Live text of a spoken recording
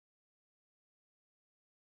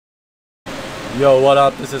Yo, what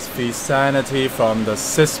up? This is Visanity from the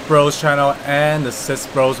CISBROS channel and the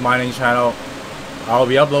CISBROS mining channel. I'll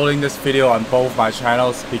be uploading this video on both my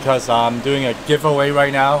channels because I'm doing a giveaway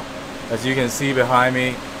right now. As you can see behind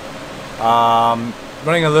me,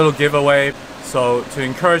 running a little giveaway so to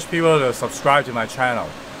encourage people to subscribe to my channel.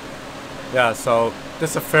 Yeah, so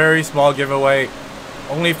this is a very small giveaway,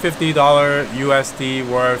 only $50 USD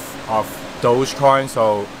worth of Dogecoin.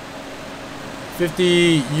 So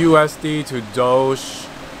 50 USD to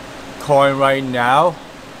Dogecoin right now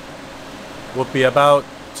would be about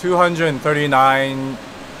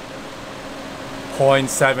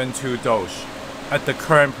 239.72 Doge at the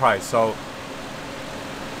current price. So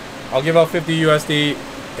I'll give out 50 USD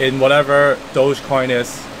in whatever Dogecoin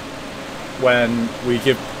is when we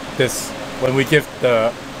give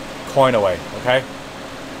the coin away. Okay,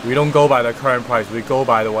 we don't go by the current price, we go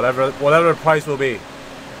by the whatever the price will be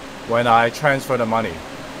when I transfer the money,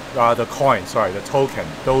 the token,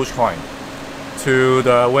 Dogecoin, to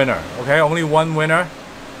the winner. Okay, only one winner.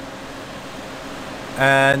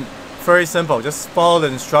 And very simple, just follow the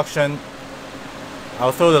instruction.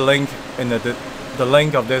 I'll throw the link in the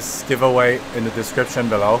link of this giveaway in the description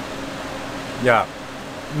below. Yeah,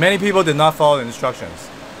 many people did not follow the instructions.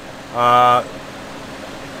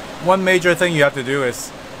 One major thing you have to do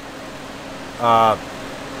is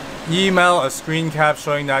email a screen cap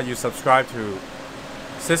showing that you subscribe to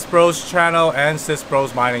CISBROS channel and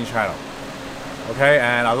CISBROS mining channel. Okay,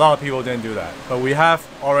 and a lot of people didn't do that, but we have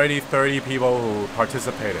already 30 people who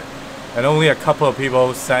participated, and only a couple of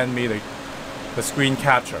people sent me the screen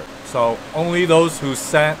capture. So only those who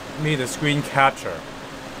sent me the screen capture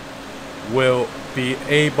will be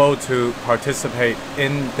able to participate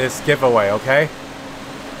in this giveaway. Okay,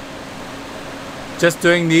 just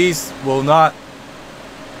doing these will not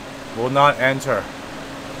enter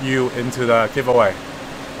you into the giveaway.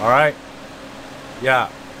 Alright? Yeah.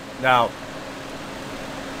 Now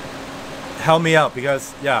help me out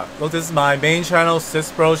because look, this is my main channel,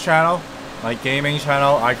 CISBROS channel, my gaming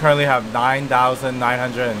channel. I currently have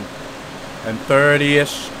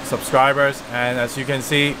 9,930-ish subscribers, and as you can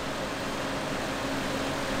see,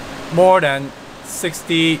 more than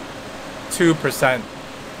 62%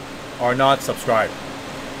 are not subscribed.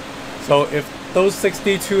 So if those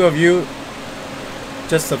 62 of you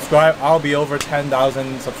just subscribe, I'll be over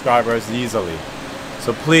 10,000 subscribers easily.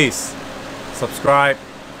 So please subscribe,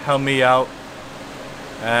 help me out,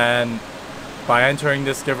 and by entering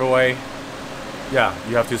this giveaway, you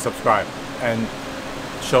have to subscribe and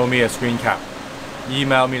show me a screen cap.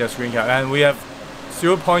 Email me the screen cap, and we have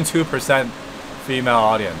 0.2% female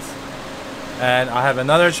audience. And I have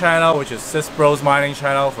another channel which is CISBROS mining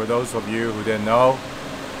channel, for those of you who didn't know.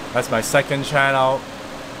 That's my second channel,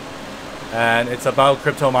 and it's about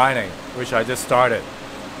crypto mining, which I just started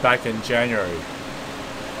back in January,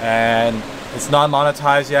 and it's not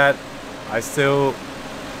monetized yet. I still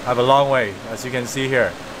have a long way, as you can see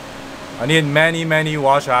here. I need many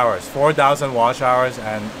watch hours, 4,000 watch hours,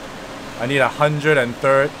 and I need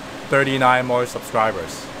 139 more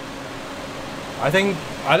subscribers. I think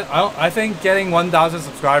getting 1,000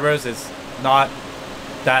 subscribers is not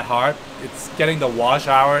that hard. It's getting the watch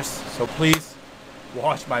hours, so please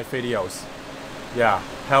watch my videos. Yeah,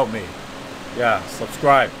 help me. Yeah,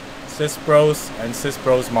 subscribe. CISBROS and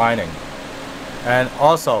CISBROS mining. And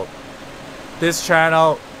also, this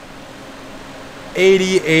channel,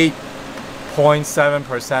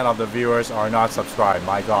 88.7% of the viewers are not subscribed.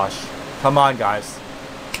 My gosh, come on guys,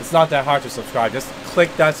 it's not that hard to subscribe. Just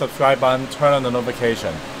click that subscribe button, turn on the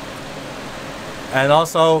notification, and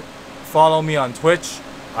also follow me on Twitch.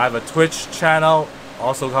 I have a Twitch channel,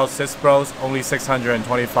 also called CISBROS, only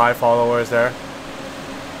 625 followers there.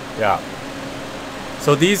 Yeah.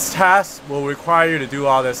 So these tasks will require you to do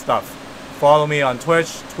all this stuff. Follow me on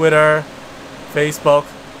Twitch, Twitter, Facebook,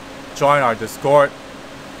 join our Discord.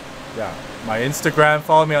 Yeah, my Instagram,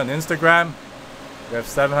 follow me on Instagram. We have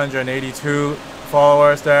 782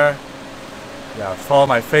 followers there. Yeah, follow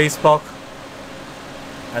my Facebook.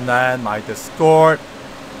 And then my Discord.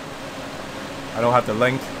 I don't have the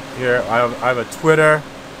link here. I have a Twitter.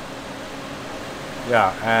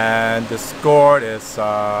 Yeah, and Discord is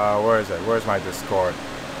where is it? Where's my Discord?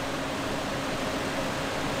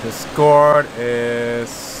 Discord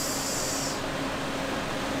is,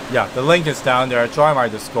 yeah, the link is down there. Join my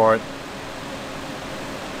Discord.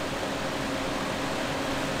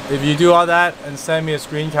 If you do all that and send me a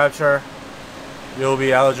screen capture, you'll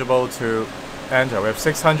be eligible to enter. We have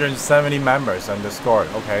 670 members on Discord.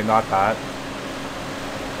 Okay, not bad.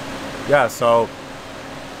 Yeah, so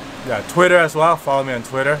Twitter as well. Follow me on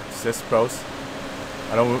Twitter, CISBROS.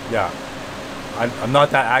 I'm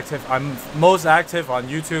not that active. I'm most active on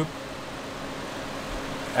YouTube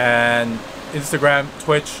and Instagram,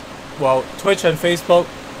 Twitch. Well, Twitch and Facebook.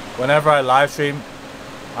 Whenever I live stream,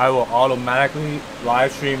 I will automatically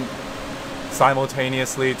live stream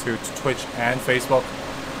simultaneously to Twitch and Facebook.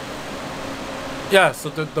 Yeah, so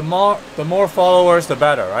the more followers, the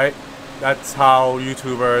better, right? That's how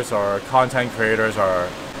YouTubers or content creators are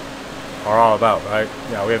all about, right?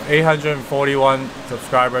 Yeah, we have 841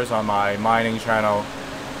 subscribers on my mining channel,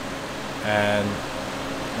 and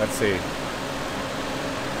let's see,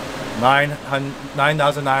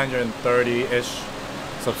 9,930-ish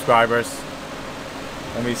subscribers.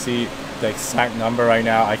 Let me see the exact number right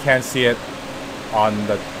now. I can't see it on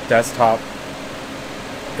the desktop.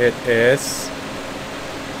 It is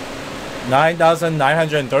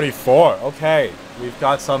 9,934. Okay, we've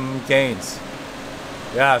got some gains.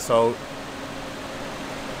 Yeah, so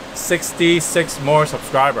 66 more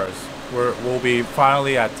subscribers. We'll be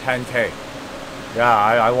finally at 10K. Yeah,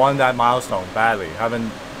 I want that milestone badly. Have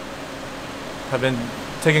been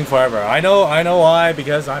taking forever. I know why,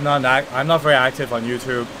 because I'm not very active on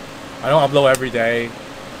YouTube. I don't upload every day.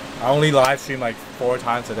 I only live stream like 4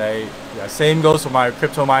 times a day. Yeah, same goes for my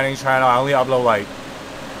crypto mining channel. I only upload like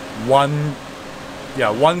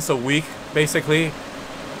once a week basically.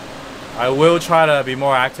 I will try to be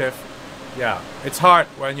more active. Yeah, it's hard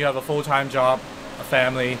when you have a full-time job, a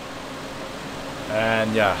family,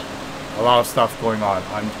 and yeah, a lot of stuff going on.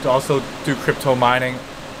 I'm also do crypto mining,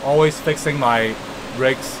 always fixing my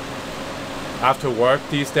rigs after work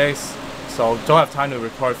these days, so don't have time to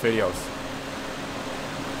record videos.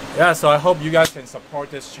 Yeah, so I hope you guys can support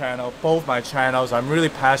this channel, both my channels. I'm really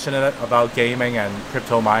passionate about gaming and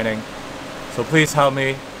crypto mining, so please help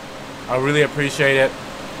me. I really appreciate it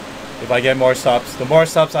if I get more subs. The more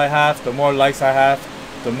subs I have, the more likes I have,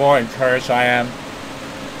 the more encouraged I am.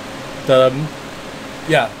 The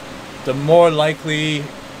more likely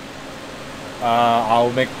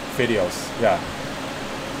I'll make videos. Yeah,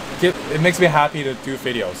 it makes me happy to do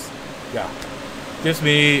videos. Yeah, gives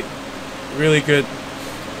me really good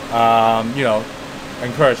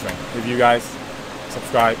encouragement if you guys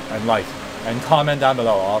subscribe and like and comment down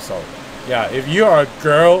below also. Yeah, if you are a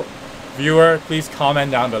girl viewer, please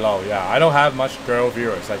comment down below. Yeah, I don't have much girl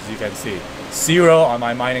viewers, as you can see. 0 on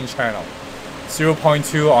my mining channel,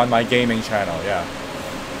 0.2 on my gaming channel. Yeah.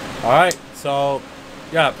 Alright, so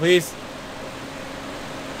yeah, please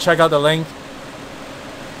check out the link.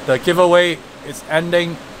 The giveaway is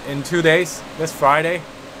ending in 2 days, this Friday,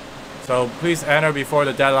 so please enter before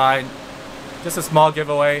the deadline. Just a small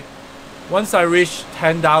giveaway. Once I reach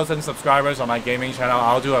 10,000 subscribers on my gaming channel,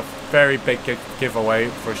 I'll do a very big giveaway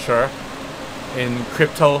for sure. In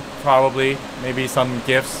crypto, probably, maybe some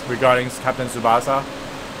gifts regarding Captain Tsubasa.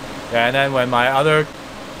 Yeah, and then when my other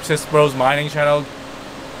CISBROS mining channel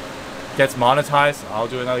gets monetized, I'll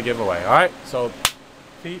do another giveaway. Alright, so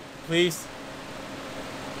please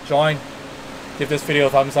join, give this video a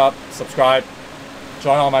thumbs up, subscribe,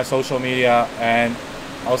 join all my social media, and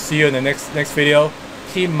I'll see you in the next video.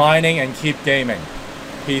 Keep mining and keep gaming.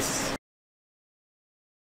 Peace.